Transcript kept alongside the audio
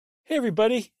Hey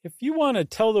everybody, if you want to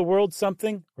tell the world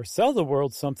something or sell the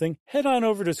world something, head on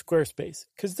over to Squarespace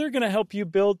because they're going to help you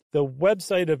build the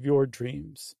website of your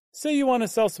dreams. Say you want to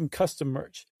sell some custom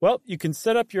merch. Well, you can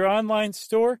set up your online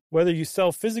store, whether you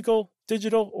sell physical,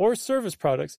 digital, or service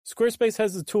products. Squarespace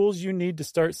has the tools you need to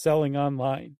start selling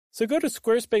online. So go to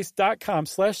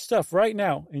squarespace.com/stuff right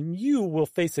now and you will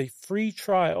face a free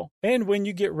trial. And when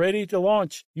you get ready to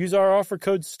launch, use our offer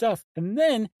code STUFF and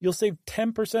then you'll save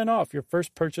 10% off your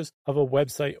first purchase of a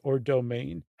website or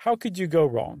domain. How could you go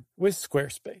wrong with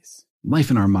Squarespace?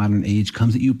 Life in our modern age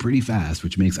comes at you pretty fast,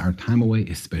 which makes our time away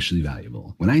especially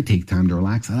valuable. When I take time to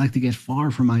relax, I like to get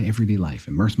far from my everyday life,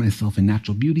 immerse myself in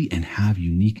natural beauty, and have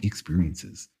unique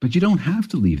experiences. But you don't have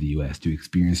to leave the U.S. to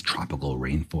experience tropical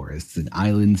rainforests and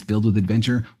islands filled with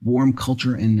adventure, warm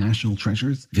culture, and national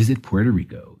treasures. Visit Puerto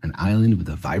Rico, an island with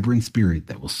a vibrant spirit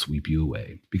that will sweep you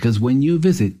away. Because when you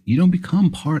visit, you don't become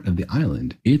part of the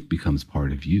island, it becomes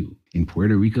part of you. In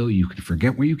Puerto Rico, you can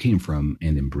forget where you came from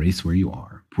and embrace where you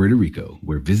are. Puerto Rico,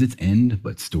 where visits end,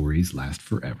 but stories last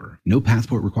forever. No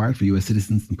passport required for U.S.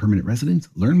 citizens and permanent residents.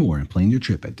 Learn more and plan your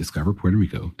trip at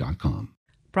discoverpuertorico.com.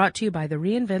 Brought to you by the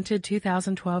reinvented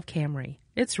 2012 Camry.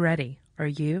 It's ready. Are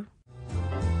you?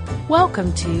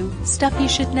 Welcome to Stuff You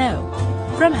Should Know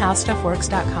from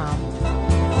HowStuffWorks.com.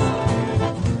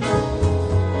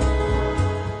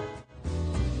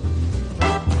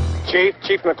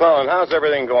 Chief McClellan, how's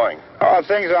everything going? Oh,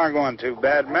 things aren't going too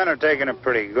bad. Men are taking it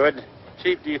pretty good.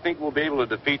 Chief, do you think we'll be able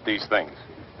to defeat these things?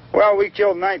 Well, we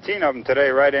killed 19 of them today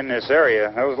right in this area.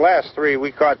 Those last 3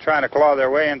 we caught trying to claw their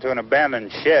way into an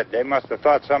abandoned shed. They must have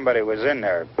thought somebody was in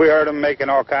there. We heard them making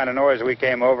all kind of noise. We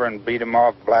came over and beat them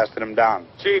off, blasted them down.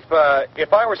 Chief,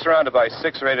 if I were surrounded by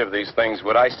 6 or 8 of these things,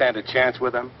 would I stand a chance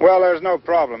with them? Well, there's no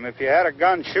problem. If you had a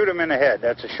gun, shoot them in the head.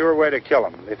 That's a sure way to kill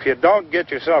them. If you don't,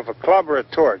 get yourself a club or a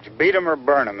torch. Beat them or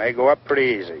burn them. They go up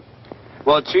pretty easy.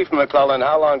 Well, Chief McClellan,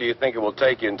 how long do you think it will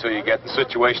take you until you get the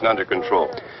situation under control?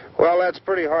 Well, that's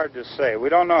pretty hard to say. We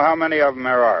don't know how many of them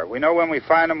there are. We know when we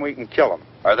find them, we can kill them.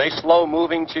 Are they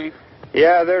slow-moving, Chief?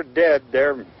 Yeah, they're dead.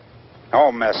 They're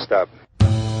all messed up.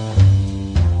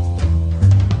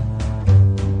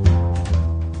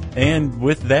 And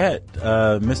with that,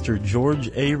 Mr.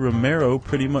 George A. Romero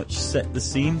pretty much set the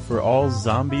scene for all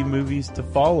zombie movies to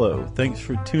follow. Thanks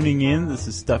for tuning in. This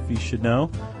is Stuff You Should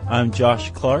Know. I'm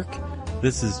Josh Clark.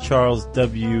 This is Charles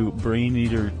W.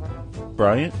 Braineater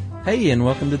Bryant. Hey, and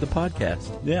welcome to the podcast.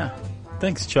 Yeah.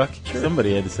 Thanks, Chuck. Sure.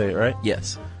 Somebody had to say it, right?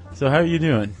 Yes. So how are you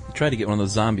doing? I tried to get one of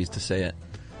those zombies to say it.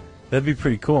 That'd be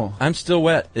pretty cool. I'm still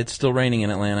wet. It's still raining in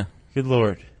Atlanta. Good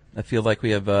Lord. I feel like we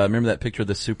have, remember that picture of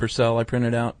the supercell I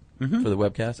printed out for the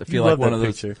webcast? I feel You like love one that of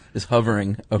those picture. is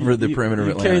hovering over the perimeter of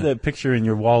You Atlanta. carry that picture in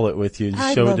your wallet with you and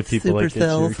just show it to people like it's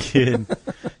your kid.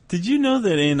 Did you know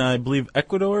that in, I believe,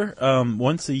 Ecuador,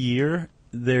 once a year,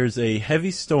 there's a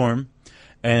heavy storm,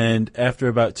 and after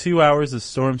about 2 hours, the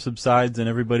storm subsides and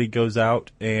everybody goes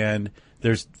out and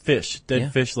there's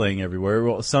dead fish laying everywhere.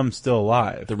 Well, some still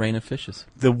alive. The rain of fishes.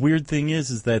 The weird thing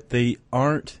is that they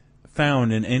aren't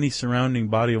found in any surrounding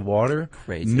body of water.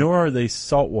 Crazy. Nor are they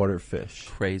saltwater fish.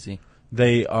 Crazy.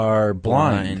 They are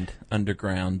blind.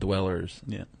 Underground dwellers.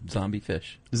 Yeah. Zombie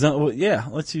fish. Well, yeah,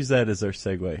 let's use that as our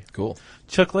segue. Cool.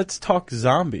 Chuck, let's talk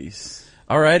zombies.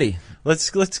 Alrighty. Let's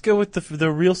go with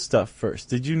the real stuff first.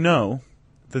 Did you know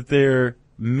that there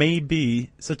may be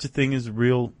such a thing as a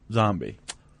real zombie?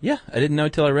 Yeah, I didn't know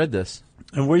until I read this.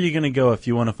 And where are you going to go if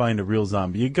you want to find a real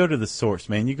zombie? You go to the source,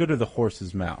 man. You go to the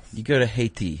horse's mouth. You go to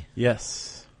Haiti.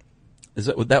 Yes.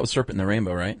 That was Serpent in the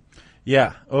Rainbow, right?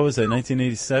 Yeah. What was that,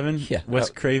 1987? Yeah. Wes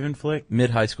Craven flick?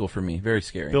 Mid-high school for me. Very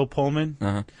scary. Bill Pullman?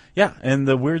 Uh-huh. Yeah, and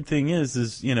the weird thing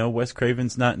is, Wes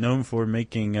Craven's not known for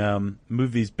making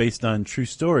movies based on true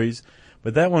stories,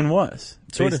 but that one was.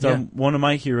 Based on one of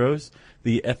my heroes,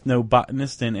 the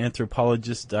ethnobotanist and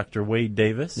anthropologist Dr. Wade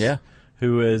Davis. Yeah.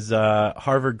 Who is a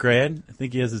Harvard grad. I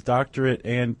think he has his doctorate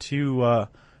and 2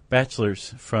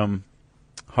 bachelors from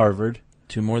Harvard.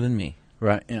 2 more than me.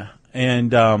 Right, yeah.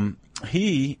 And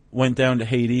he went down to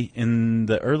Haiti in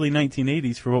the early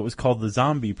 1980s for what was called the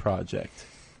Zombie Project.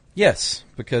 Yes,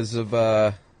 because of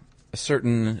a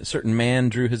certain man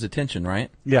drew his attention, right?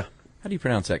 Yeah. How do you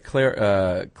pronounce that?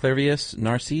 Clairvius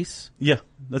Narcisse? Yeah,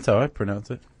 that's how I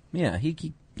pronounce it. Yeah,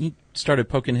 he started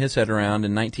poking his head around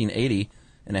in 1980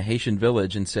 in a Haitian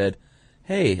village and said,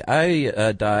 "Hey,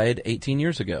 I died 18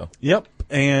 years ago." Yep,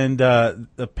 and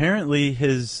apparently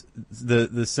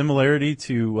the similarity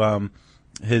to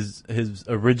his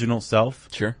original self,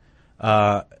 sure,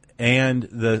 and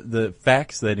the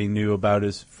facts that he knew about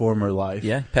his former life,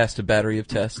 passed a battery of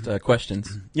test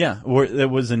questions. Yeah, that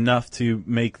was enough to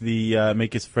make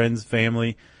his friends,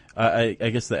 family, I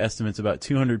guess the estimate's about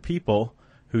 200 people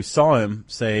who saw him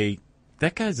say,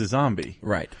 that guy's a zombie.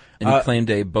 Right. And he claimed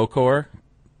a Bokor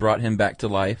brought him back to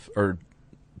life, or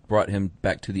brought him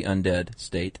back to the undead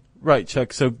state. Right,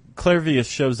 Chuck. So Clairvius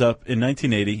shows up in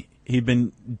 1980.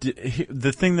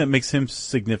 The thing that makes him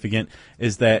significant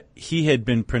is that he had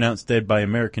been pronounced dead by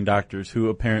American doctors who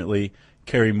apparently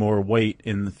carry more weight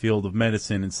in the field of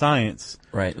medicine and science.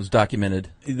 Right. It was documented.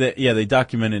 They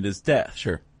documented his death.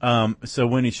 Sure. So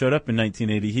when he showed up in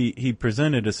 1980, he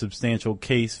presented a substantial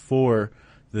case for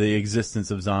the existence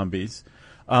of zombies.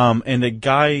 And a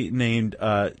guy named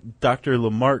Dr.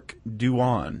 Lamarck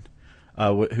Douan,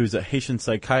 who's a Haitian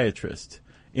psychiatrist,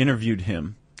 interviewed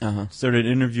him, started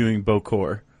interviewing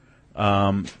Bokor,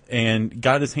 and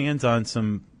got his hands on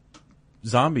some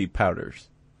zombie powders.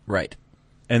 Right.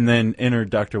 And then entered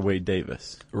Dr. Wade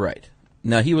Davis. Right.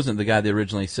 Now, he wasn't the guy that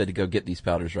originally said to go get these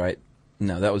powders, right?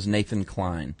 No, that was Nathan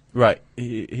Klein. Right.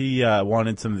 He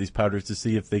wanted some of these powders to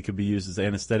see if they could be used as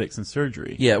anesthetics in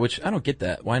surgery. Yeah, which I don't get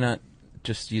that. Why not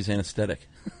just use anesthetic?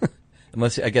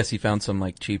 Unless, I guess he found some,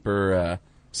 like, cheaper,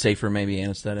 safer maybe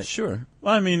anesthetic. Sure.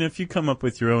 Well, I mean, if you come up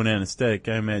with your own anesthetic,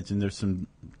 I imagine there's some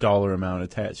dollar amount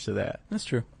attached to that. That's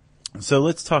true. So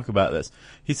let's talk about this.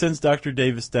 He sends Dr.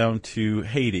 Davis down to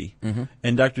Haiti,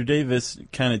 and Dr. Davis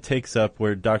kind of takes up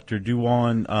where Dr.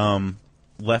 Douan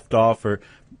left off, or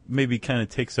maybe kind of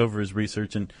takes over his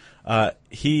research, and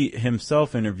he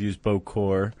himself interviews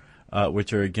Bokor,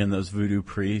 which are, again, those voodoo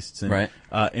priests, and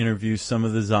interviews some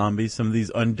of the zombies, some of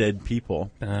these undead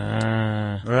people.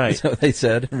 Right. That's what they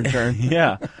said in return.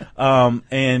 Yeah.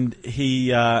 And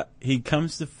he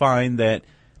comes to find that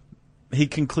he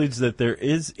concludes that there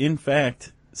is, in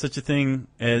fact, such a thing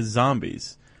as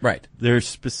zombies. Right. They're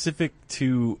specific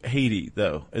to Haiti,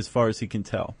 though, as far as he can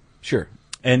tell. Sure.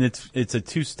 And it's a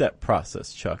two-step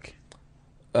process, Chuck.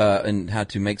 And how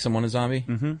to make someone a zombie?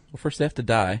 Mm-hmm. Well, first they have to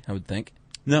die, I would think.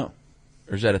 No.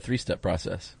 Or is that a three-step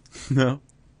process? No.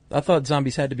 I thought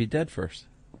zombies had to be dead first.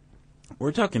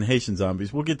 We're talking Haitian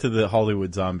zombies. We'll get to the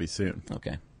Hollywood zombies soon.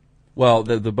 Okay. Well,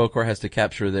 the Bokor has to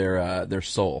capture their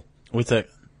soul. What's that?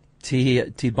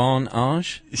 Bon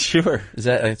Ange? Sure. Is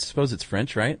that? I suppose it's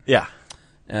French, right? Yeah.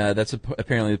 That's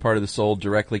apparently the part of the soul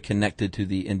directly connected to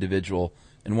the individual,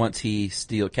 and once he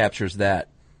captures that,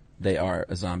 they are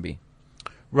a zombie.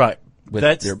 Right.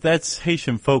 That's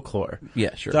Haitian folklore.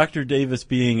 Yeah, sure. Dr. Davis,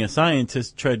 being a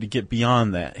scientist, tried to get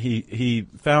beyond that. He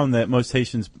found that most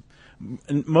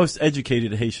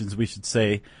educated Haitians, we should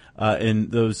say, and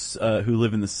those who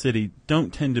live in the city,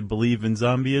 don't tend to believe in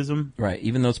zombieism. Right,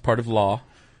 even though it's part of law.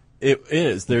 It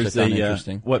is. There's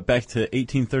interesting. Back to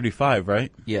 1835,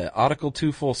 right? Yeah, Article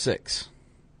 246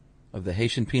 of the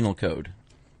Haitian Penal Code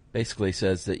basically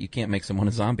says that you can't make someone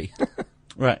a zombie.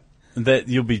 Right. That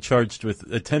you'll be charged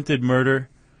with attempted murder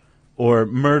or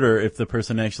murder if the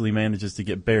person actually manages to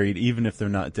get buried, even if they're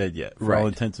not dead yet. For all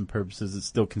intents and purposes, it's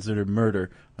still considered murder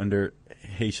under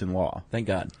Haitian law. Thank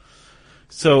God.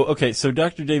 So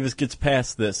Dr. Davis gets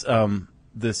past this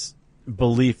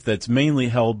belief that's mainly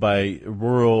held by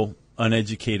rural,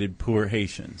 uneducated, poor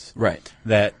Haitians. Right.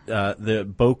 That the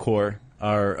Bokor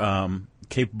are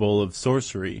capable of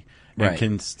sorcery and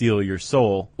can steal your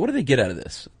soul. What do they get out of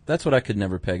this? That's what I could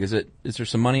never peg. Is there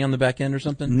some money on the back end or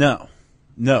something? No.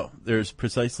 There's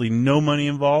precisely no money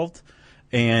involved,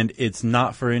 and it's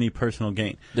not for any personal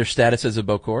gain. Their status as a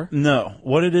Bokor? No.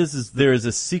 What it is there is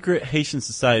a secret Haitian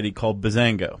society called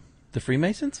Bazango. The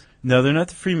Freemasons? No, they're not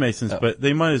the Freemasons, but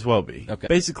they might as well be. Okay.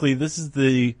 Basically, this is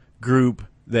the group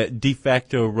that de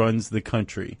facto runs the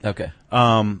country. Okay.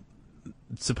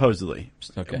 Supposedly.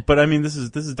 Okay. But I mean, this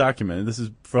is documented. This is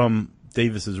from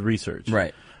Davis's research.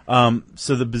 Right.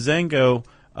 So the Bazango,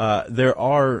 there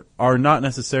are not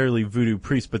necessarily voodoo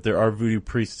priests, but there are voodoo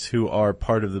priests who are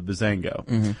part of the Bazango.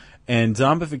 Mm-hmm. And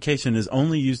zombification is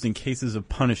only used in cases of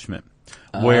punishment,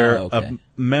 where a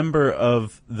member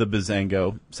of the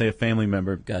Bazango, say a family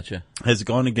member, has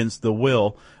gone against the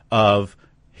will of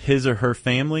his or her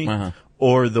family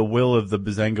or the will of the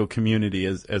Bazango community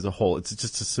as a whole. It's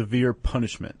just a severe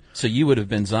punishment. So you would have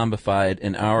been zombified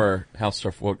in our How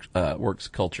Stuff Works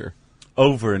culture.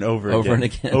 Over and over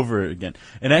again.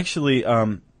 And actually,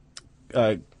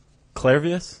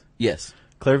 Clairvius? Yes.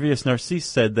 Clairvius Narcisse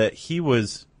said that he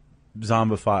was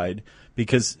zombified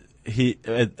because he,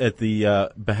 at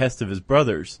the behest of his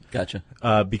brothers. Gotcha.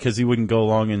 Because he wouldn't go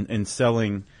along in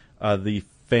selling the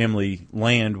family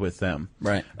land with them.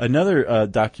 Right. Another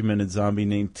documented zombie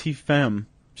named Tifem,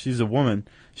 she's a woman.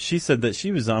 She said that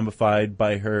she was zombified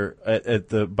by her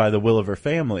by the will of her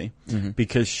family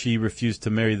because she refused to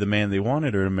marry the man they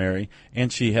wanted her to marry,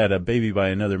 and she had a baby by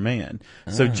another man.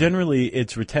 So generally,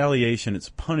 it's retaliation, it's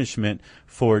punishment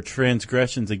for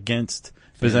transgressions against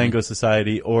Bazango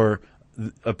Society or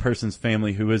a person's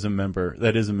family who is a member of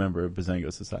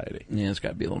Bazango Society. Yeah, it's got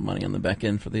to be a little money on the back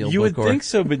end for the old You would Bokor. think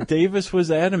so, but Davis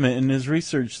was adamant in his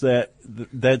research that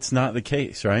that's not the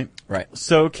case, right? Right.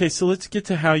 So let's get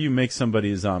to how you make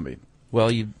somebody a zombie. Well,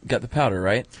 you got the powder,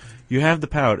 right? You have the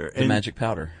powder. The magic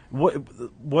powder.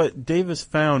 What Davis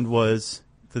found was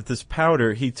that this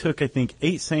powder, he took, I think,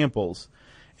 8 samples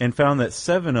and found that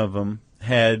 7 of them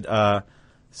had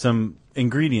some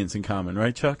ingredients in common,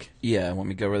 right, Chuck? Yeah, want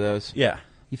me to go over those? Yeah.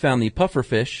 He found the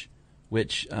pufferfish,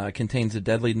 which contains a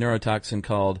deadly neurotoxin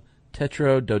called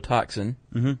tetrodotoxin.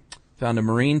 Mm-hmm. Found a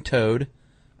marine toad,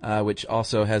 which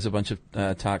also has a bunch of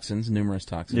toxins, numerous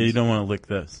toxins. Yeah, you don't want to lick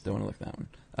this. Don't want to lick that one.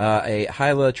 A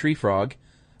Hyla tree frog,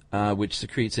 which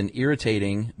secretes an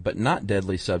irritating but not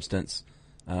deadly substance.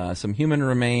 Some human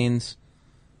remains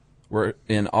were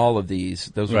in all of these.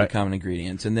 Those are the common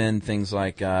ingredients. And then things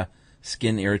like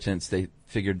skin irritants. They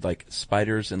figured like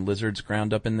spiders and lizards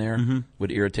ground up in there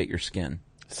would irritate your skin.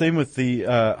 Same with the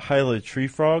Hyla tree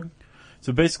frog.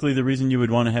 So basically the reason you would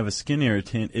want to have a skin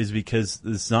irritant is because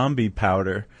the zombie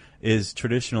powder is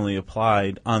traditionally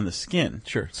applied on the skin.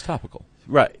 Sure, it's topical.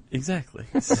 Right, exactly.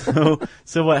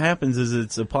 So what happens is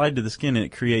it's applied to the skin and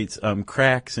it creates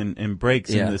cracks and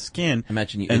breaks in the skin.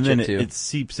 Imagine you and itch then it too. it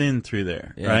seeps in through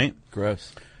there, Yeah, right?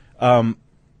 Gross.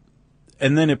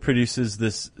 And then it produces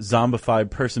this zombified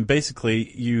person.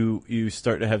 Basically, you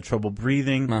start to have trouble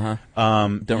breathing.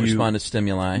 Don't respond to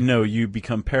stimuli. No, you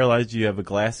become paralyzed. You have a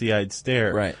glassy-eyed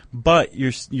stare. Right. But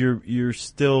you're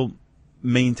still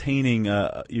maintaining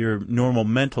your normal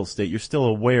mental state. You're still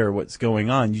aware of what's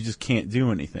going on. You just can't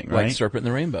do anything, right? Like Serpent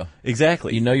in the Rainbow.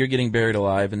 Exactly. You know you're getting buried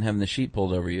alive and having the sheet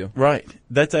pulled over you. Right.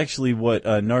 That's actually what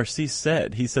Narcisse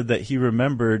said. He said that he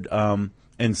remembered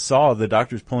and saw the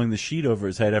doctors pulling the sheet over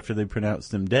his head after they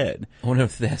pronounced him dead. I wonder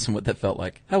if they asked him what that felt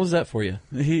like. How was that for you?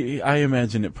 I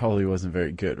imagine it probably wasn't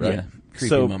very good, right? Yeah,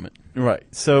 creepy moment. Right.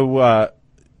 So,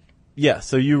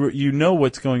 so you know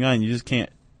what's going on. You just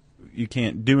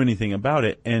can't do anything about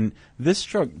it. And this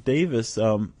struck Davis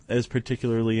as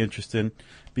particularly interesting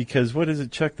because what is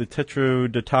it, Chuck? The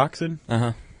tetrodotoxin?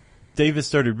 Uh-huh. Davis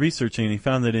started researching and he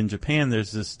found that in Japan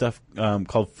there's this stuff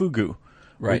called fugu.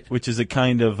 Right. Which is a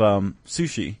kind of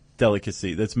sushi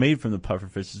delicacy that's made from the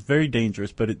pufferfish. It's very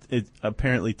dangerous, but it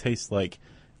apparently tastes like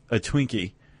a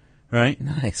Twinkie, right?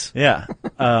 Nice. Yeah,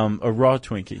 a raw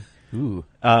Twinkie. Ooh.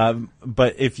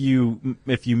 But if you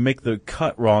make the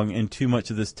cut wrong and too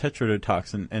much of this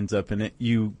tetrodotoxin ends up in it,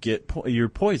 you get you're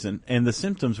poisoned. And the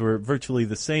symptoms were virtually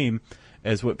the same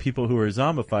as what people who were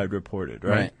zombified reported,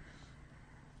 right?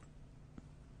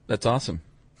 That's awesome.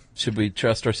 Should we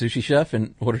trust our sushi chef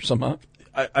and order some up?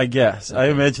 I guess. Okay. I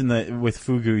imagine that with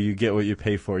fugu, you get what you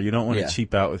pay for. You don't want to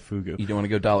cheap out with fugu. You don't want to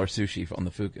go dollar sushi on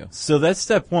the fugu. So that's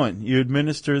step 1. You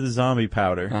administer the zombie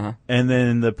powder, and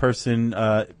then the person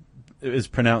is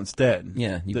pronounced dead.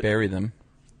 Yeah, you bury them.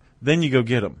 Then you go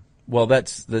get them. Well,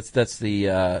 that's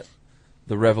the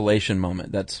revelation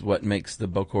moment. That's what makes the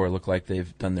Bokor look like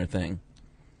they've done their thing.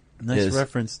 Nice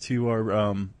reference to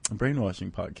our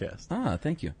brainwashing podcast. Ah,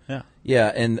 thank you. Yeah.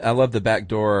 Yeah, and I love the back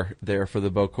door there for the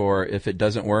Bokor. If it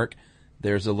doesn't work,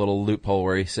 there's a little loophole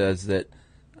where he says that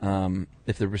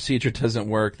if the procedure doesn't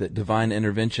work, that divine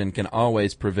intervention can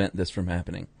always prevent this from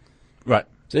happening. Right.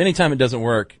 So anytime it doesn't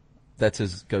work, that's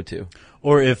his go-to.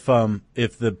 Or if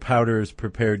the powder is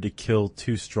prepared to kill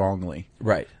too strongly.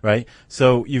 Right. Right?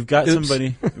 So you've got Oops.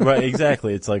 somebody... Right,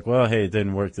 exactly. It's like, well, hey, it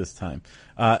didn't work this time.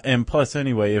 And plus,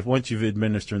 anyway, if once you've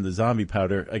administered the zombie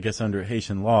powder, I guess under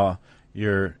Haitian law,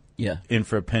 you're in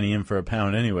for a penny, in for a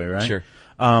pound anyway, right? Sure.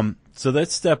 So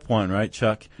that's step 1, right,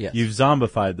 Chuck? Yes. You've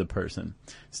zombified the person.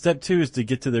 Step 2 is to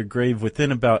get to their grave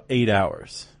within about 8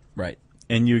 hours. Right.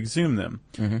 And you exhume them.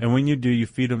 Mm-hmm. And when you do, you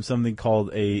feed them something called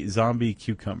a zombie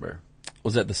cucumber.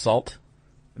 Was that the salt?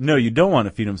 No, you don't want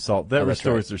to feed them salt. That that's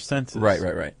restores right. their senses.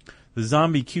 Right. The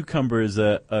zombie cucumber is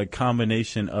a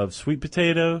combination of sweet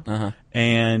potato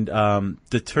and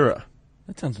datura.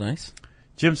 That sounds nice.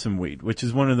 Jimson weed, which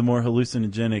is one of the more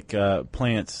hallucinogenic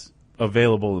plants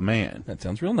available to man. That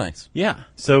sounds real nice. Yeah.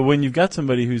 So when you've got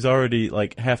somebody who's already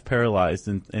like half paralyzed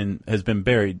and has been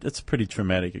buried, that's a pretty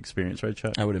traumatic experience, right,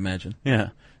 Chuck? I would imagine. Yeah.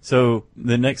 So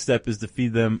the next step is to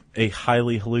feed them a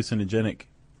highly hallucinogenic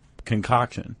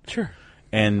concoction. Sure.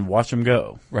 And watch them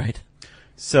go. Right.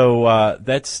 So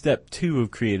that's step 2 of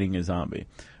creating a zombie.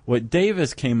 What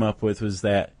Davis came up with was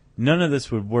that none of this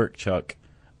would work, Chuck,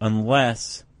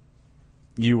 unless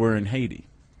you were in Haiti,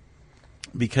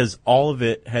 because all of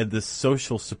it had this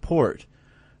social support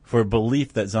for a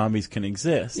belief that zombies can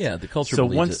exist. Yeah, the culture So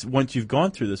believes once you've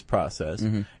gone through this process,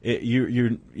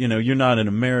 you're not an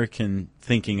American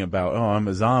thinking about, oh, I'm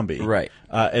a zombie. Right.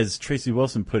 As Tracy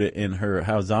Wilson put it in her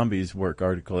How Zombies Work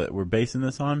article that we're basing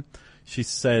this on, she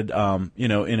said,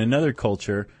 in another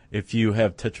culture, if you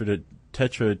have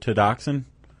tetrodotoxin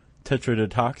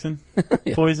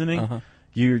poisoning,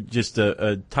 you're just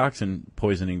a toxin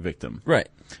poisoning victim. Right.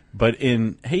 But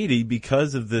in Haiti,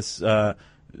 because of this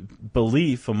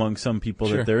belief among some people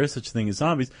Sure. that there is such a thing as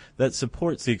zombies, that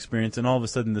supports the experience, and all of a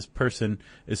sudden this person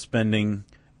is spending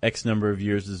X number of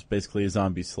years as basically a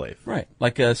zombie slave. Right.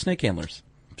 Like snake handlers.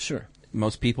 Sure.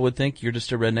 Most people would think you're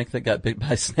just a redneck that got bit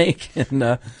by a snake,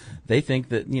 and they think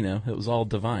that, it was all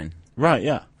divine. Right,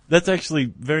 yeah. That's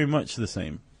actually very much the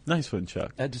same. Nice one,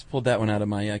 Chuck. I just pulled that one out of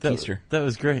my keister. That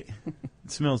was great.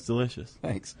 It smells delicious.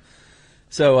 Thanks.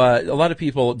 So a lot of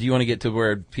people, do you want to get to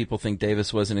where people think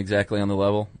Davis wasn't exactly on the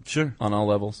level? Sure. On all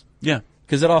levels? Yeah.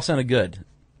 Because it all sounded good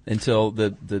until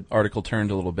the article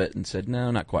turned a little bit and said,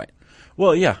 no, not quite.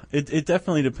 Well, yeah, it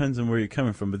definitely depends on where you're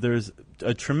coming from, but there's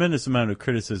a tremendous amount of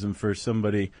criticism for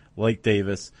somebody like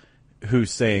Davis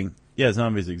who's saying, yeah,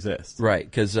 zombies exist. Right,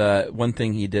 because one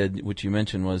thing he did, which you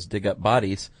mentioned, was dig up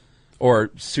bodies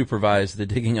or supervise the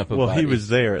digging up of bodies. Well, he was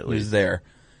there at least. He was there.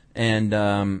 And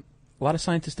a lot of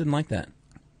scientists didn't like that.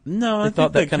 No, I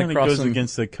think that kind of goes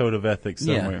against the code of ethics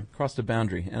somewhere. Yeah, crossed a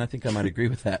boundary, and I think I might agree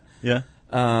with that. Yeah.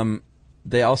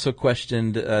 They also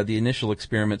questioned the initial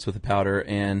experiments with the powder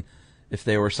and if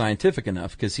they were scientific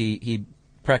enough, because he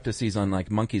practiced these on like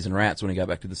monkeys and rats when he got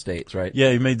back to the States, right?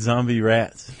 Yeah, he made zombie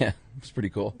rats. Yeah, it's pretty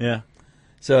cool. Yeah.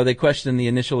 So they questioned the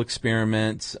initial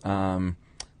experiments.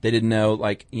 They didn't know,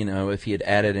 if he had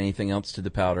added anything else to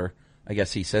the powder. I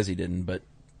guess he says he didn't, but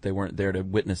they weren't there to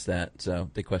witness that,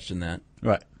 so they questioned that.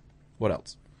 Right. What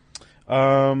else?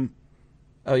 Oh,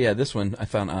 yeah, this one I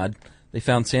found odd. They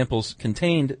found samples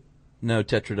contained no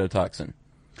tetrodotoxin.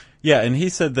 Yeah, and he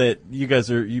said that you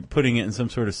guys are putting it in some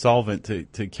sort of solvent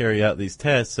to carry out these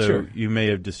tests, so Sure. you may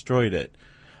have destroyed it.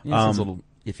 Yeah, sounds a little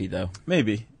iffy, though.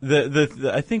 Maybe.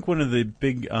 I think one of the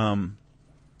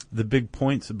big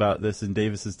points about this in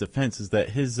Davis's defense is that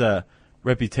his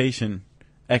reputation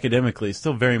academically is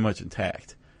still very much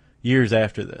intact years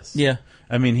after this. Yeah.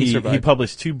 I mean, he survived.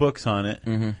 published 2 books on it.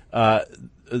 Mm-hmm.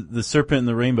 The Serpent and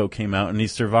the Rainbow came out, and he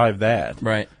survived that.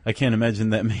 Right. I can't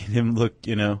imagine that made him look,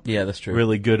 Yeah, that's true.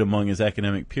 really good among his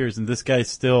academic peers. And this guy's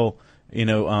still,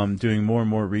 doing more and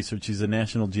more research. He's a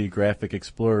National Geographic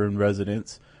Explorer in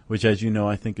residence, which, as you know,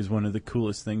 I think is one of the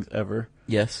coolest things ever.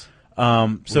 Yes.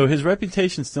 So his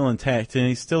reputation's still intact, and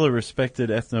he's still a respected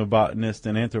ethnobotanist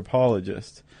and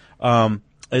anthropologist.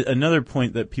 Another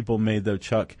point that people made, though,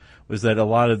 Chuck, was that a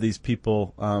lot of these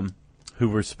people who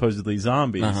were supposedly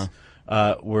zombies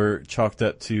were chalked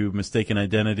up to mistaken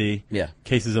identity,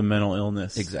 cases of mental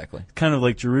illness. Exactly. Kind of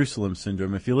like Jerusalem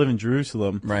syndrome. If you live in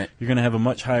Jerusalem, right, you're going to have a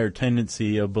much higher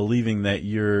tendency of believing that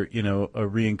you're, a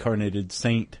reincarnated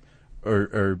saint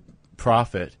or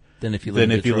prophet than if you live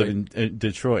in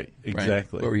Detroit.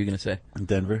 Exactly. Right. What were you going to say?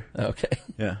 Denver. Okay.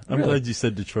 Yeah. I'm glad you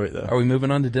said Detroit, though. Are we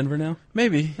moving on to Denver now?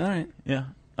 Maybe. All right. Yeah.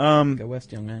 Go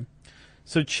west, young man.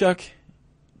 So, Chuck,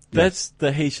 that's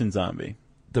the Haitian zombie.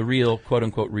 The real,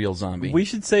 quote-unquote, real zombie. We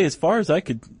should say, as far as I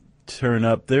could turn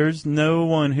up, there's no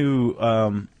one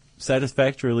who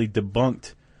satisfactorily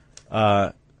debunked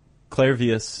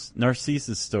Clairvius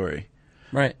Narcissus' story.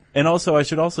 Right. And also, I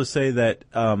should also say that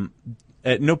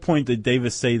at no point did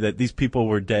Davis say that these people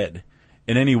were dead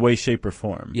in any way, shape, or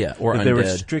form. Yeah, or that undead. They were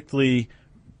strictly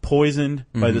poisoned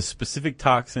by the specific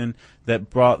toxin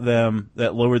that brought them,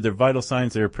 that lowered their vital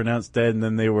signs. They were pronounced dead, and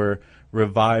then they were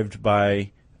revived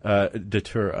by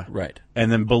Datura. Right.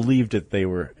 And then believed that they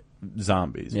were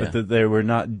zombies, but that they were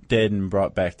not dead and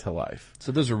brought back to life.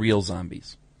 So those are real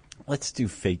zombies. Let's do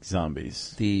fake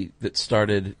zombies. That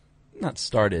started, not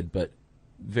started, but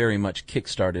very much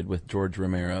kick-started with George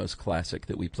Romero's classic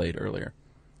that we played earlier,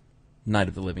 Night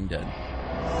of the Living Dead.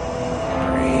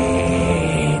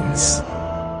 Brains.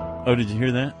 Oh, did you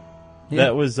hear that? Yeah.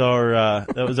 That was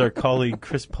our colleague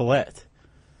Chris Paulette.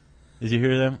 Did you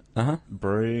hear them? Uh-huh.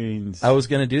 Brains. I was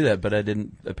going to do that, but I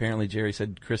didn't. Apparently, Jerry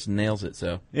said Chris nails it,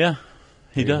 so. Yeah,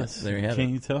 he does. There you have it.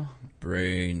 Can't you tell?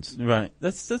 Brains. Right.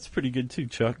 That's pretty good, too,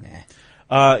 Chuck.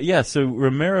 Nah. So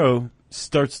Romero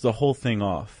starts the whole thing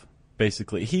off,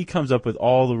 basically. He comes up with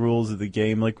all the rules of the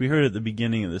game, like we heard at the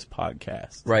beginning of this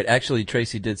podcast. Right. Actually,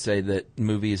 Tracy did say that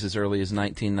movies as early as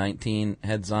 1919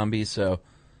 had zombies, so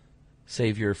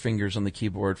save your fingers on the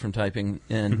keyboard from typing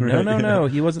in. Right. No,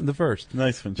 he wasn't the first.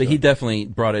 Nice one, Chuck. But he definitely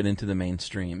brought it into the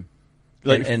mainstream.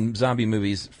 and zombie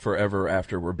movies forever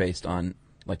after were based on,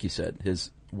 like you said,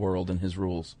 his world and his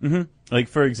rules. Mm-hmm. Like,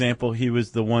 for example, he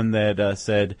was the one that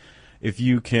said, if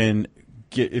you can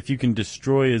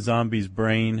destroy a zombie's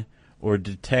brain or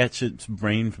detach its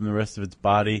brain from the rest of its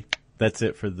body, that's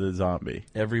it for the zombie.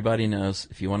 Everybody knows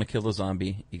if you want to kill a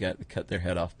zombie, you got to cut their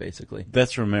head off, basically.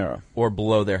 That's Romero. Or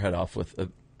blow their head off with a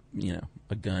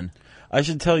gun. I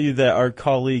should tell you that our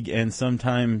colleague and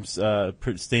sometimes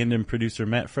stand-in producer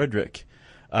Matt Frederick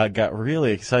got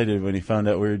really excited when he found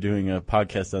out we were doing a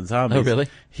podcast on zombies. Oh, really?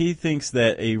 He thinks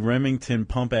that a Remington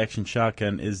pump-action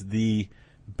shotgun is the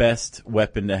best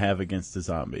weapon to have against a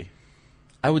zombie.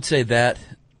 I would say that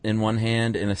in one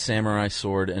hand and a samurai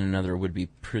sword in another would be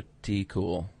pretty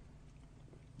cool.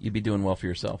 You'd be doing well for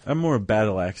yourself. I'm more a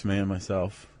battle axe man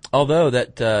myself. Although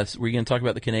that, were you going to talk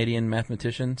about the Canadian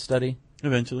mathematician study?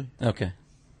 Eventually. Okay.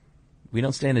 We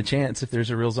don't stand a chance if there's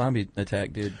a real zombie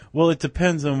attack, dude. Well, it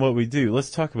depends on what we do. Let's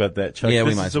talk about that, Chuck. Yeah, this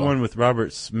we might is as the well. one with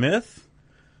Robert Smith.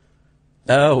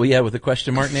 Oh, yeah, with a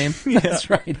question mark name? That's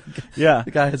right. Yeah.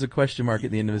 The guy has a question mark at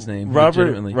the end of his name.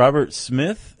 Robert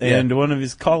Smith and Yeah. one of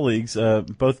his colleagues,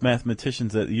 both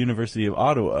mathematicians at the University of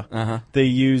Ottawa, they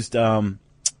used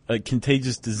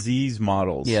contagious disease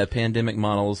models. Yeah, pandemic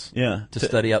models Yeah. to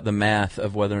study out the math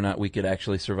of whether or not we could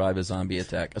actually survive a zombie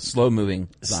attack, a slow-moving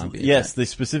zombie attack. Yes, they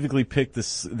specifically picked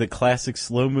the classic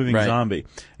slow-moving Right. zombie.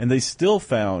 And they still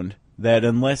found that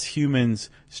unless humans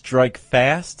strike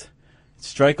fast,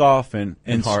 strike often,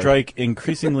 and hard. strike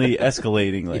increasingly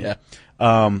escalatingly,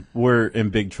 Yeah. we're in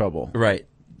big trouble. Right.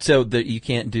 So you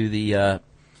can't do the,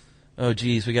 oh,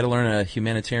 geez, we got to learn a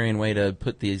humanitarian way to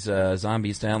put these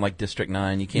zombies down, like District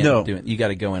 9. You can't do it. You got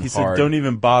to go in He hard. said, don't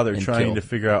even bother and trying kill. to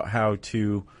figure out how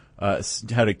to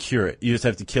cure it. You just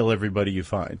have to kill everybody you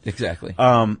find. Exactly.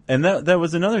 And that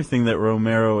was another thing that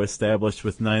Romero established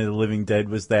with Night of the Living Dead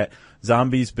was that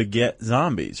zombies beget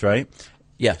zombies, right?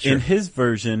 Yeah, sure. In his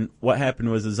version, what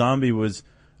happened was a zombie was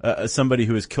somebody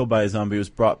who was killed by a zombie was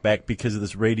brought back because of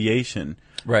this radiation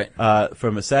Right.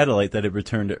 from a satellite that had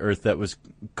returned to Earth that was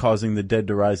causing the dead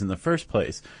to rise in the first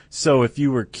place. So if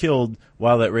you were killed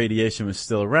while that radiation was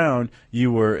still around,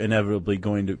 you were inevitably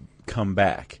going to come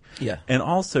back. Yeah. And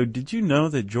also, did you know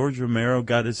that George Romero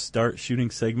got his start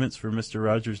shooting segments for Mr.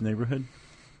 Rogers' Neighborhood?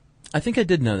 I think I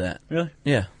did know that. Really?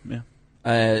 Yeah.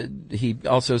 Yeah. He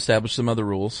also established some other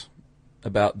rules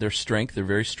about their strength. They're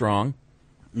very strong,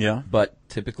 Yeah. but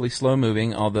typically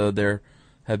slow-moving, although there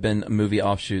have been movie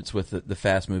offshoots with the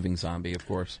fast-moving zombie, of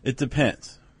course. It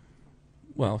depends.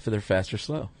 Well, if they're fast or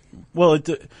slow. Well,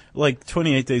 like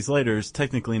 28 Days Later is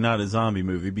technically not a zombie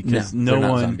movie because No, no they're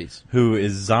not one zombies. who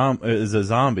is a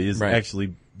zombie is Right.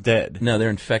 actually dead. No, they're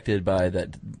infected by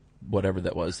that, whatever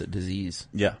that was, that disease,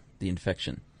 Yeah. the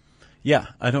infection. Yeah,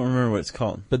 I don't remember what it's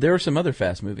called. But there are some other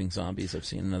fast-moving zombies I've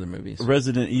seen in other movies.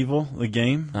 Resident Evil, the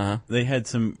game, Uh-huh. they had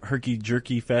some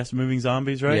herky-jerky, fast-moving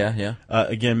zombies, right? Yeah, yeah.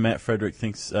 Again, Matt Frederick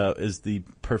thinks is the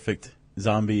perfect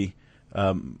zombie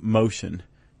motion.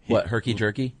 What,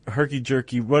 herky-jerky?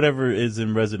 Herky-jerky, whatever is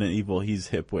in Resident Evil, he's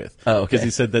hip with. Oh, okay. Because he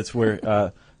said that's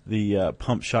where the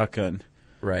pump shotgun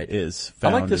Right. is I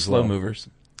found like the as slow well. movers.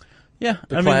 Yeah,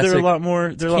 The I mean, they're a classic- lot more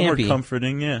campy.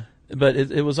 comforting, yeah. But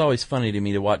it was always funny to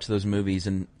me to watch those movies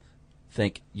and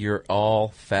think, you're all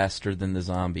faster than the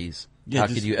zombies. Yeah, How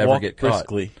just could you ever walk get caught?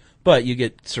 briskly. But you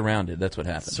get surrounded. That's what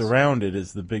happens. Surrounded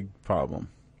is the big problem.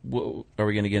 Are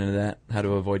we going to get into that? How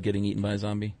to avoid getting eaten by a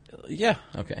zombie? Yeah.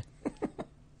 Okay.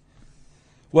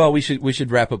 Well, we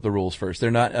should wrap up the rules first. They're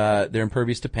not they're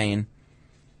impervious to pain.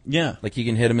 Yeah. Like you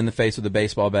can hit them in the face with a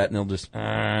baseball bat and they'll just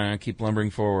keep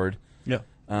lumbering forward. Yeah.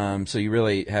 So you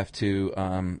really have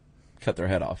to cut their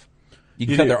head off. You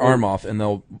can You cut do- their or- arm off and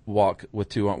they'll walk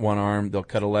with one arm. They'll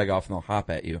cut a leg off and they'll hop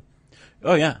at you.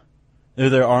 Oh, yeah.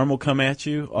 Their arm will come at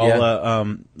you. All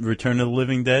Yeah. Return of the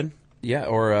Living Dead. Yeah,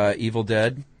 or Evil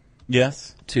Dead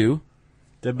Yes. 2,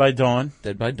 Dead by Dawn.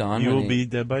 Dead by Dawn. You when will he- be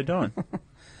dead by dawn.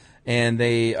 And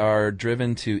they are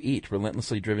driven to eat,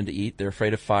 relentlessly driven to eat. They're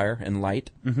afraid of fire and light.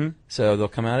 Mm-hmm. So they'll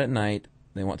come out at night.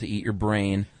 They want to eat your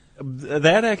brain.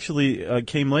 That actually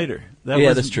came later. That Yeah,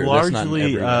 was that's true. That's not in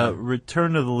largely every,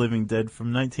 Return of the Living Dead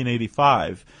from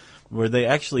 1985, where they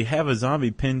actually have a zombie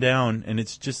pinned down, and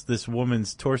it's just this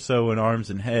woman's torso and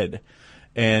arms and head.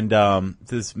 And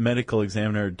this medical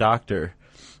examiner, doctor,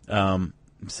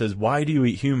 says, "Why do you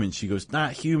eat humans?" She goes,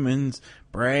 "Not humans,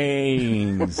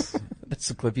 brains." That's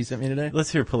the clip you sent me today?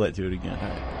 Let's hear Paulette do it again.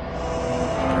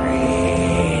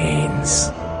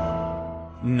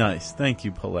 Nice. Thank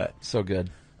you, Paulette. So good.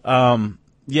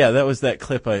 Yeah, that was that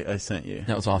clip I sent you.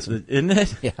 That was awesome. Isn't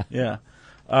it? Yeah. Yeah.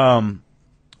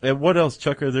 And what else,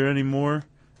 Chuck? Are there any more?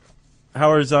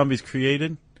 How are zombies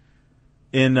created?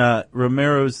 In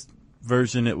Romero's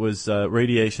version, it was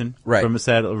radiation from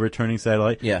a returning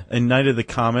satellite. Yeah. In Night of the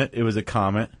Comet, it was a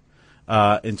comet.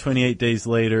 In 28 Days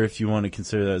Later, if you want to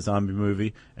consider that a zombie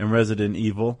movie, and Resident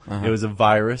Evil, it was a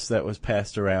virus that was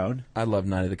passed around. I love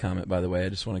Night of the Comet, by the way. I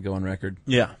just want to go on record.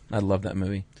 Yeah. I love that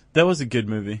movie. That was a good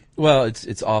movie. Well,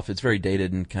 it's off. It's very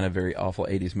dated and kind of very awful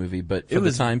 80s movie, but for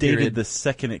the time period, it was dated the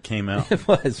second it came out. It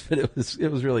was, but it was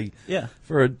really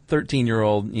for a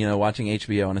 13-year-old, watching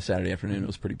HBO on a Saturday afternoon. It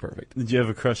was pretty perfect. Did you have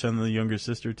a crush on the younger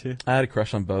sister too? I had a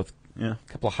crush on both. Yeah,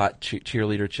 a couple of hot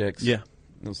cheerleader chicks. Yeah,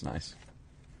 it was nice.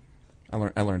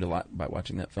 I learned a lot by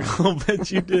watching that film. I'll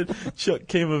bet you did. Chuck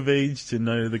came of age to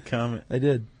Night of the Comet. I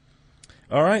did.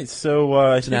 All right,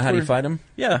 so now how do you fight him?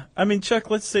 Yeah, I mean, Chuck,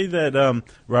 let's say that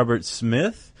Robert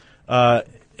Smith,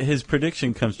 his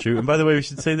prediction comes true. And by the way, we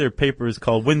should say their paper is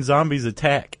called "When Zombies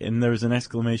Attack," and there was an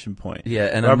exclamation point. Yeah,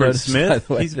 and Robert Smith,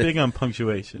 he's big on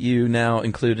punctuation. You now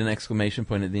include an exclamation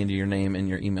point at the end of your name in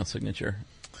your email signature.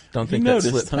 Don't think that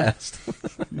slipped past.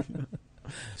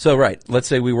 So, right, let's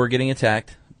say we were getting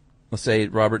attacked. Let's say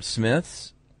Robert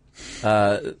Smith's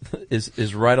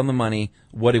is right on the money.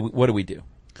 What do we do?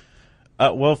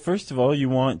 Well, first of all, you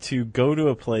want to go to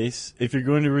a place. If you're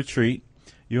going to retreat,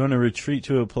 you want to retreat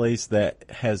to a place that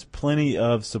has plenty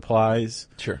of supplies.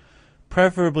 Sure.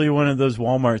 Preferably one of those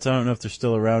Walmarts. I don't know if they're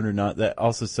still around or not. That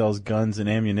also sells guns and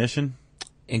ammunition.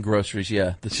 And groceries,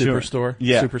 yeah. The Superstore,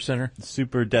 Super Center,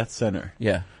 Super Death Center.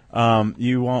 Yeah.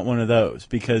 You want one of those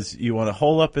because you want to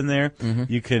hole up in there. Mm-hmm.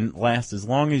 You can last as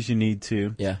long as you need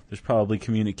to. Yeah. There's probably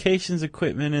communications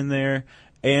equipment in there,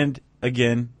 and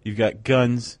again, you've got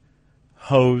guns,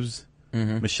 hose,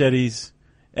 machetes,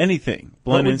 anything.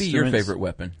 What would be your favorite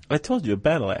weapon? I told you, a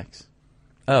battle axe.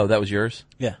 Oh, that was yours?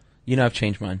 Yeah. I've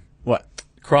changed mine. What?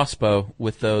 Crossbow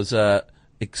with those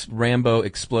Rambo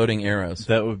exploding arrows.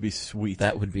 That would be sweet.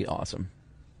 That would be awesome.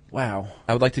 Wow.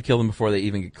 I would like to kill them before they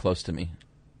even get close to me.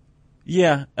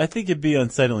 Yeah, I think it'd be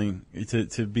unsettling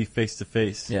to be face to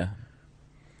face. Yeah.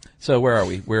 So where are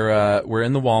we? We're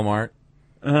in the Walmart.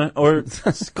 Or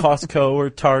Costco or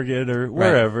Target or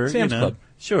wherever. Right. Sam's Club.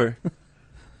 Sure.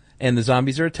 And the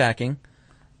zombies are attacking.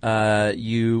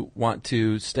 You want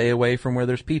to stay away from where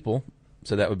there's people,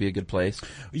 so that would be a good place.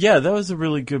 Yeah, that was a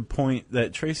really good point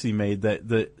that Tracy made,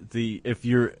 that if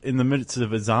you're in the midst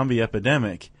of a zombie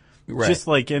epidemic, just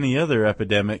like any other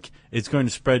epidemic, it's going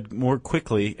to spread more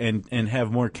quickly and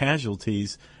have more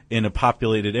casualties in a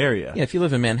populated area. Yeah, if you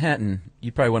live in Manhattan,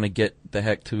 you probably want to get the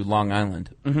heck to Long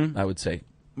Island, I would say.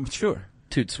 Sure.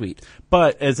 Toot sweet.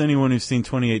 But as anyone who's seen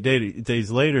 28 Days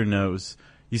Later knows,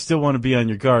 you still want to be on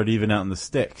your guard even out in the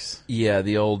sticks. Yeah,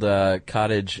 the old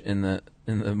cottage in the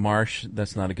marsh,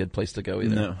 that's not a good place to go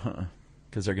either. No.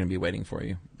 Because they're going to be waiting for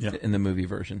you in the movie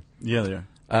version. Yeah, they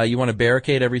are. You want to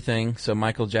barricade everything so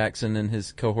Michael Jackson and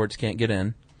his cohorts can't get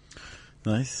in.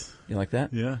 Nice. You like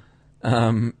that? Yeah.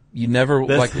 You never...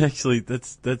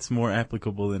 That's more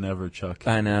applicable than ever, Chuck.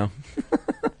 I know.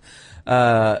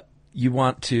 You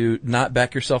want to not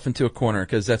back yourself into a corner,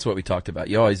 because that's what we talked about.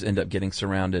 You always end up getting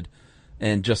surrounded.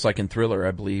 And just like in Thriller,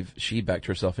 I believe she backed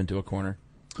herself into a corner.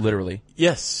 Literally.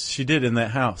 Yes, she did in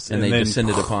that house. And they then,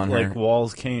 descended upon her. Like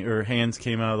walls came, or hands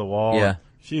came out of the wall. Yeah.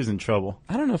 She was in trouble.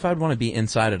 I don't know if I'd want to be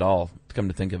inside at all, to come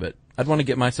to think of it. I'd want to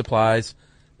get my supplies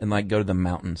and, go to the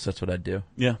mountains. That's what I'd do.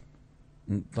 Yeah.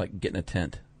 And, get in a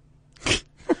tent.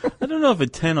 I don't know if a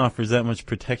tent offers that much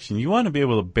protection. You want to be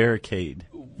able to barricade.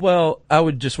 Well, I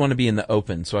would just want to be in the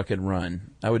open so I could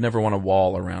run. I would never want a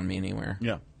wall around me anywhere.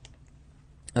 Yeah.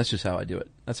 That's just how I do it.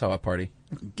 That's how I party.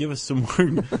 Give us some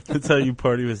more. That's how you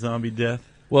party with zombie death.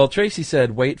 Well, Tracy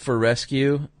said wait for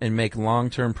rescue and make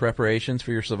long-term preparations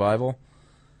for your survival.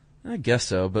 I guess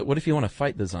so, but what if you want to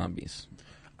fight the zombies?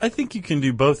 I think you can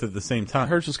do both at the same time.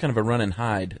 Hers was kind of a run and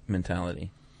hide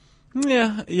mentality.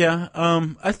 Yeah.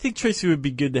 I think Tracy would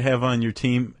be good to have on your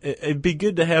team. It'd be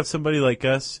good to have somebody like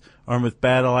us, armed with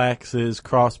battle axes,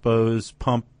 crossbows,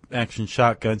 pump-action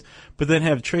shotguns, but then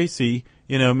have Tracy,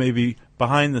 maybe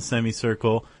behind the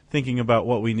semicircle, thinking about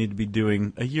what we need to be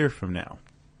doing a year from now.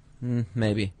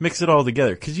 Maybe. Mix it all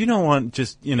together, because you don't want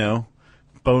just,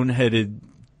 boneheaded,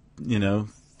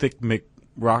 thick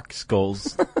rock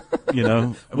skulls,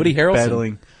 Woody Harrelson.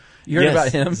 Battling. You heard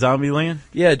about him? Zombieland?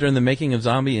 Yeah, during the making of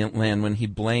Zombieland,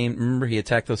 when remember he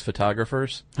attacked those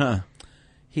photographers? Huh.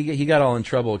 He got all in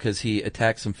trouble because he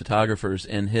attacked some photographers,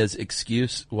 and his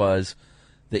excuse was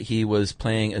that he was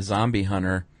playing a zombie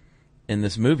hunter in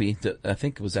this movie that I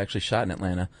think was actually shot in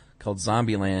Atlanta called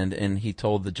Zombieland, and he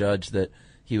told the judge that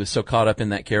he was so caught up in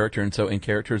that character and so in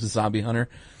character as a zombie hunter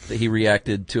that he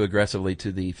reacted too aggressively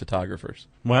to the photographers.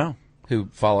 Wow. who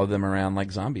follow them around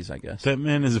like zombies, I guess. That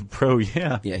man is a pro,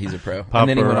 yeah. Yeah, he's a pro. And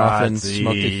then he went off and Paparazzi.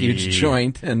 smoked a huge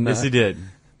joint and Yes, he did.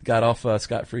 got off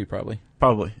scot-free, probably.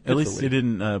 Probably. At Good least for he Lee.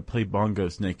 didn't play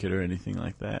bongos naked or anything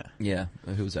like that. Yeah.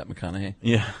 Who was that, McConaughey?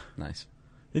 Yeah. Nice.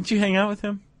 Didn't you hang out with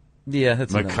him? Yeah,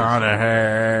 that's another story.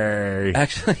 McConaughey.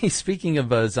 Actually, speaking of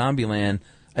Zombieland,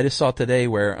 I just saw today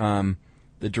where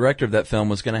the director of that film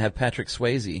was going to have Patrick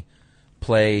Swayze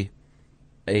play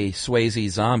a Swayze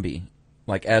zombie,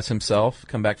 like as himself,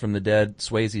 come back from the dead,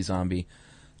 Swayze zombie.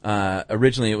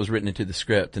 Originally, it was written into the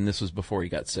script, and this was before he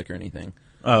got sick or anything.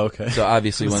 Oh, okay. So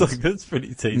obviously, It's once like, that's pretty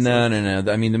tasty. no.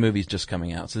 I mean, the movie's just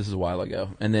coming out, so this is a while ago.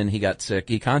 And then he got sick.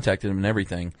 He contacted him and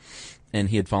everything, and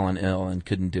he had fallen ill and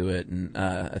couldn't do it. And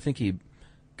I think he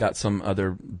got some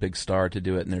other big star to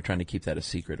do it, and they're trying to keep that a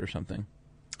secret or something.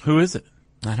 Who is it?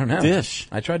 I don't know. Dish.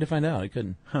 I tried to find out. I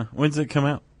couldn't. Huh. When's it come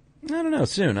out? I don't know.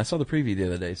 Soon. I saw the preview the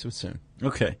other day, so it's soon.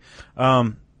 Okay.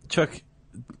 Chuck,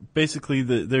 basically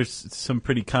there's some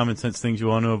pretty common sense things you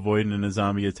want to avoid in a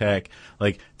zombie attack.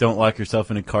 Like, don't lock yourself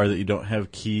in a car that you don't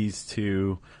have keys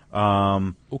to.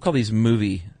 We'll call these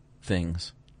movie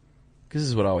things, because this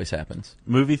is what always happens.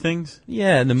 Movie things?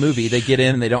 Yeah, in the movie, they get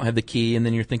in and they don't have the key, and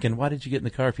then you're thinking, why did you get in the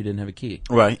car if you didn't have a key?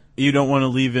 Right. You don't want to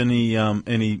leave any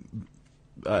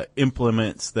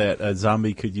implements that a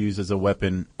zombie could use as a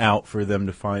weapon out for them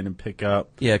to find and pick up.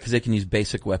 Yeah, because they can use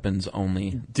basic weapons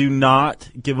only. Do not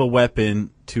give a weapon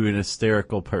to an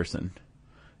hysterical person.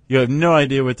 You have no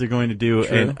idea what they're going to do,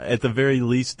 True. and at the very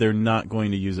least, they're not going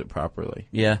to use it properly.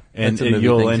 Yeah, And that's a movie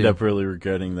you'll thing, end too. up really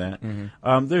regretting that.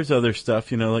 There's other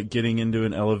stuff, like getting into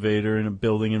an elevator in a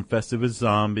building infested with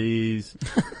zombies.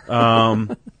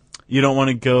 You don't want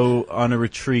to go on a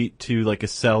retreat to like a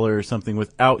cellar or something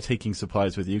without taking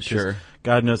supplies with you. 'Cause Sure.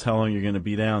 God knows how long you're going to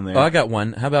be down there. Oh, I got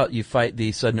one. How about you fight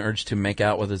the sudden urge to make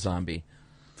out with a zombie?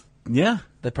 Yeah,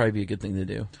 That'd probably be a good thing to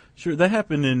do. sure. That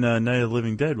happened in Night of the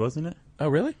Living Dead, wasn't it? Oh,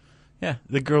 really? Yeah.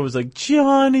 The girl was like,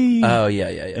 Johnny! Oh, yeah.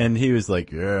 And he was like,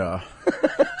 yeah.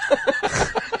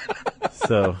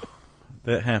 So,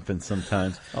 that happens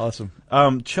sometimes. Awesome.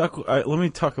 Chuck, let me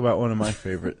talk about one of my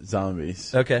favorite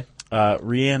zombies. Okay.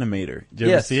 Reanimator. Did you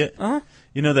ever Yes. see it? Uh-huh.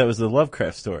 You know that was the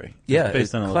Lovecraft story. Yeah, It's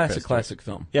based on a Lovecraft story. classic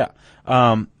film. Yeah.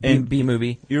 And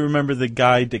B-movie. you remember the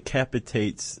guy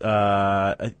decapitates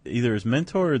either his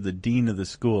mentor or the dean of the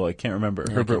school. I can't remember.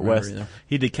 Yeah, I Herbert can't remember West. either.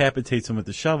 He decapitates him with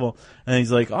the shovel, and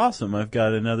he's like, awesome, I've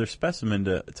got another specimen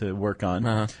to work on.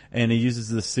 Uh-huh. And he uses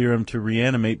the serum to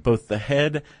reanimate both the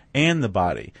head and the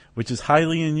body, which is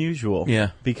highly unusual.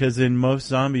 Yeah. Because in most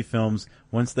zombie films,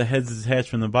 once the head's detached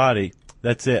from the body,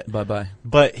 that's it. Bye-bye.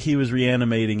 But he was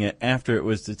reanimating it after it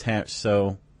was detached,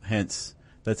 so hence,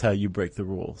 that's how you break the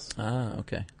rules. Ah,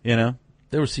 okay. You know?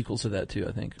 There were sequels to that, too,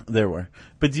 I think. There were.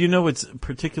 But do you know what's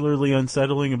particularly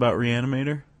unsettling about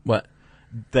Reanimator? What?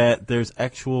 That there's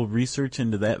actual research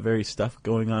into that very stuff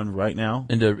going on right now.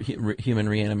 Into human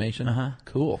reanimation? Uh-huh.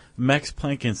 Cool. Max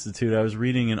Planck Institute, I was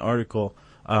reading an article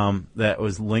that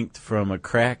was linked from a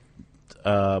cracked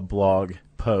blog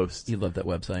post. You love that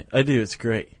website. I do, it's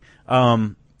great.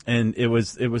 And it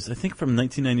was I think from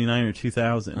 1999 or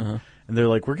 2000. Uh-huh. And they're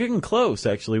like, we're getting close,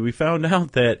 actually. We found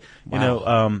out that,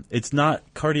 it's not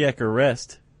cardiac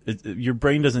arrest. Your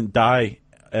brain doesn't die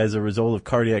as a result of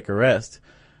cardiac arrest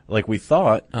like we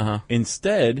thought. Uh-huh.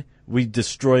 Instead, we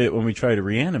destroy it when we try to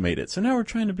reanimate it. So now we're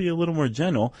trying to be a little more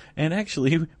gentle. And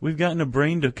actually, we've gotten a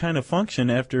brain to kind of function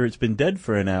after it's been dead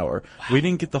for an hour. Wow. We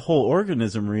didn't get the whole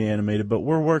organism reanimated, but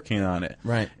we're working on it.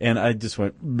 Right. And I just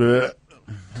went, bleh.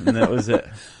 And that was it.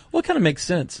 Well, it kind of makes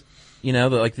sense.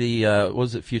 Like the, what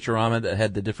was it, Futurama that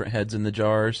had the different heads in the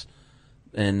jars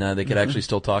and they could actually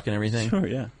still talk and everything? Sure,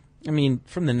 yeah. I mean,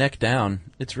 from the neck down,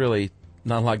 it's really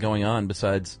not a lot going on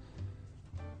besides,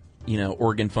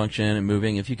 organ function and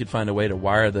moving. If you could find a way to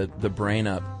wire the brain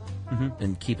up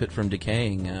and keep it from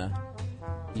decaying, you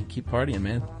can keep partying,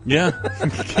 man. Yeah,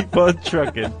 keep on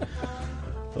trucking.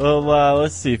 Well,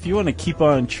 let's see. If you want to keep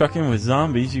on trucking with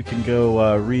zombies, you can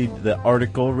go read the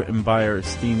article written by our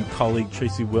esteemed colleague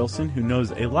Tracy Wilson, who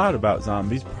knows a lot about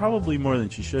zombies, probably more than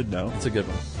she should know. It's a good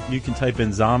one. You can type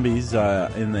in zombies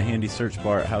in the handy search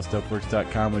bar at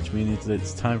howstuffworks.com, which means that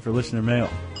it's time for listener mail.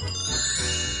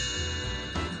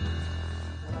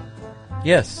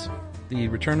 Yes, the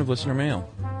return of listener mail.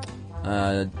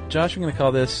 Josh, I'm going to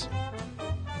call this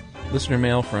listener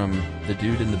mail from the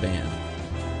dude in the band.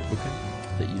 Okay.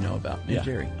 That you know about. And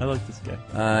Jerry. I like this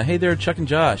guy. Hey there, Chuck and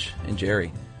Josh and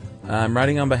Jerry. I'm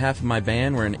writing on behalf of my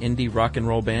band. We're an indie rock and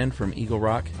roll band from Eagle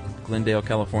Rock, Glendale,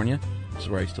 California. This is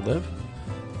where I used to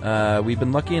live. We've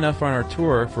been lucky enough on our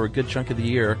tour for a good chunk of the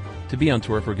year, to be on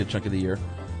tour for a good chunk of the year,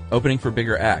 opening for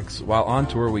bigger acts. While on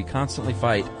tour, we constantly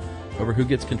fight over who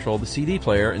gets control of the CD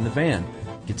player in the van.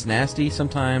 It gets nasty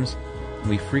sometimes, and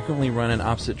we frequently run in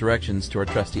opposite directions to our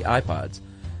trusty iPods.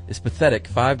 It's pathetic.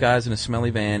 5 guys in a smelly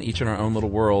van, each in our own little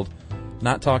world,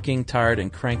 not talking, tired,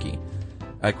 and cranky.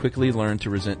 I quickly learned to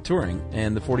resent touring,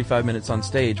 and the 45 minutes on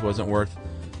stage wasn't worth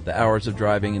the hours of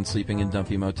driving and sleeping in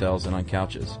dumpy motels and on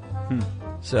couches.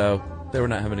 So they were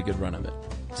not having a good run of it,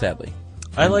 sadly.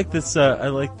 I like this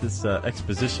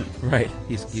exposition. Right,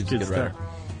 he's a good stuff. writer.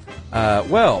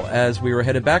 Well, as we were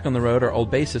headed back on the road, our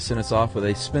old bassist sent us off with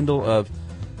a spindle of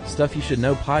Stuff You Should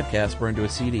Know podcast burned to a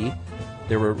CD.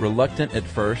 They were reluctant at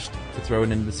first to throw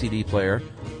it into the CD player,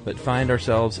 but find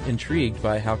ourselves intrigued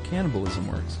by how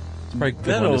cannibalism works. It's probably a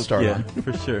good one to start on.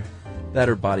 For sure. That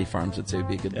or Body Farms would say would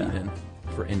be a good lead-in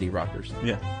for indie rockers.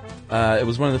 Yeah. It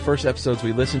was one of the first episodes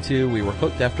we listened to. We were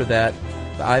hooked after that.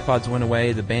 The iPods went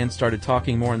away. The band started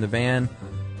talking more in the van.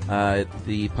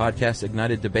 The podcast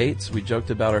ignited debates. We joked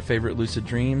about our favorite lucid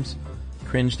dreams,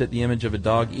 cringed at the image of a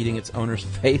dog eating its owner's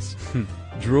face,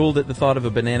 drooled at the thought of a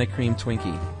banana cream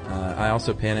Twinkie. I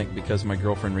also panicked because my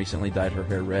girlfriend recently dyed her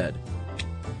hair red.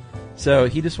 So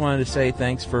he just wanted to say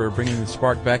thanks for bringing the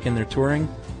spark back in their touring.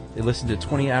 They listened to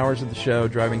 20 hours of the show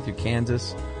driving through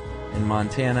Kansas and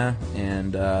Montana,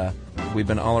 and we've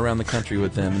been all around the country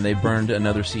with them, and they burned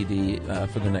another CD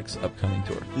for the next upcoming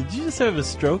tour. Did you just have a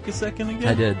stroke a second ago?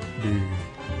 I did.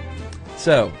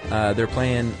 So, they're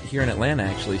playing here in Atlanta,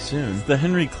 actually, soon. It's the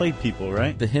Henry Clay People,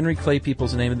 right? The Henry Clay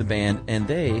People's the name of the band, and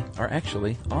they are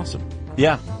actually awesome.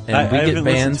 Yeah. And I we get haven't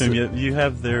bands listened to them yet. You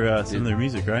have their some of their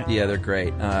music, right? Yeah, they're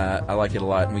great. I like it a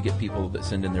lot, and we get people that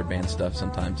send in their band stuff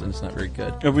sometimes, and it's not very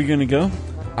good. Are we going to go?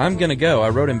 I'm going to go. I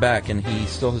wrote him back, and he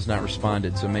still has not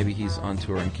responded, so maybe he's on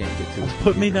tour and can't get to us.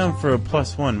 Put me down for a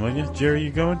 +1, will you? Jerry, you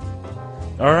going?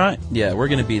 All right. Yeah, we're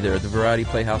going to be there at the Variety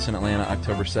Playhouse in Atlanta,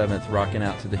 October 7th, rocking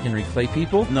out to the Henry Clay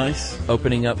People. Nice.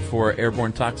 Opening up for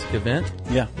Airborne Toxic Event.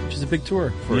 Yeah. Which is a big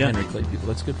tour for Henry Clay People.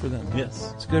 That's good for them.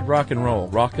 Yes. It's good rock and roll.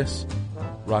 Raucous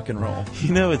rock and roll.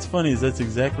 You know, it's funny is that's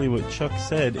exactly what Chuck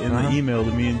said in the email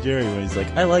to me and Jerry when he's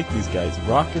like, I like these guys.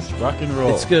 Raucous rock and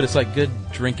roll. It's good. It's like good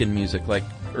drinking music, like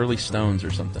early Stones or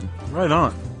something. Right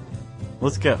on.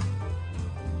 Let's go.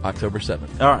 October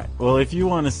 7th. All right. Well, if you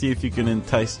want to see if you can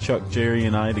entice Chuck, Jerry,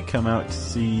 and I to come out to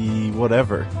see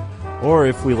whatever, or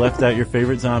if we left out your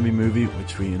favorite zombie movie,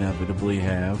 which we inevitably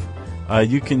have,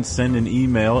 you can send an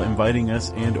email inviting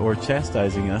us and or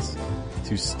chastising us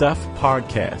to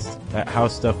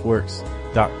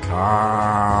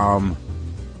stuffpodcast@howstuffworks.com.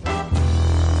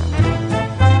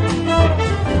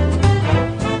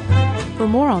 For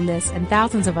more on this and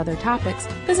thousands of other topics,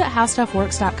 visit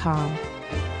howstuffworks.com.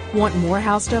 Want more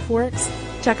How Stuff Works?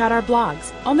 Check out our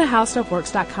blogs on the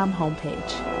howstuffworks.com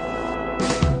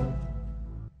homepage.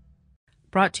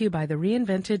 Brought to you by the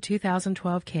reinvented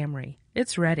 2012 Camry.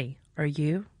 It's ready. Are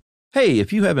you? Hey,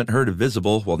 if you haven't heard of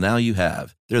Visible, well, now you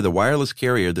have. They're the wireless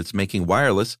carrier that's making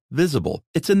wireless visible.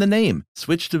 It's in the name.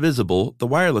 Switch to Visible, the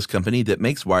wireless company that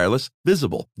makes wireless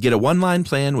visible. Get a one-line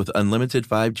plan with unlimited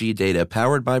 5G data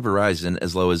powered by Verizon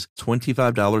as low as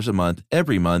 $25 a month,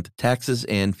 every month, taxes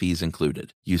and fees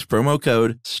included. Use promo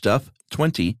code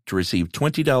STUFF20 to receive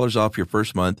 $20 off your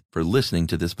first month for listening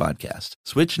to this podcast.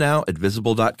 Switch now at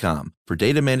Visible.com. For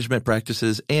data management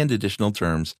practices and additional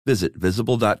terms, visit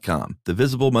Visible.com. The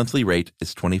Visible monthly rate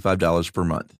is $25 per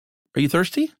month. Are you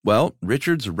thirsty? Well,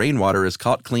 Richard's rainwater is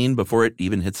caught clean before it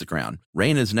even hits the ground.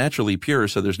 Rain is naturally pure,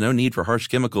 so there's no need for harsh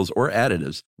chemicals or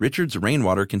additives. Richard's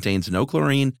rainwater contains no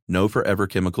chlorine, no forever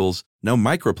chemicals, no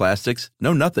microplastics,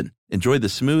 no nothing. Enjoy the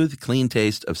smooth, clean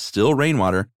taste of still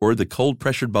rainwater or the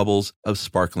cold-pressured bubbles of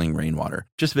sparkling rainwater.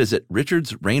 Just visit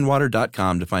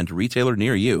richardsrainwater.com to find a retailer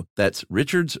near you. That's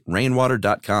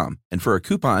richardsrainwater.com. And for a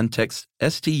coupon, text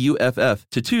STUFF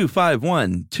to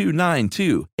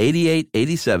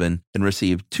 251-292-8887 and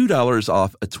receive $2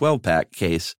 off a 12-pack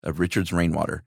case of Richard's Rainwater.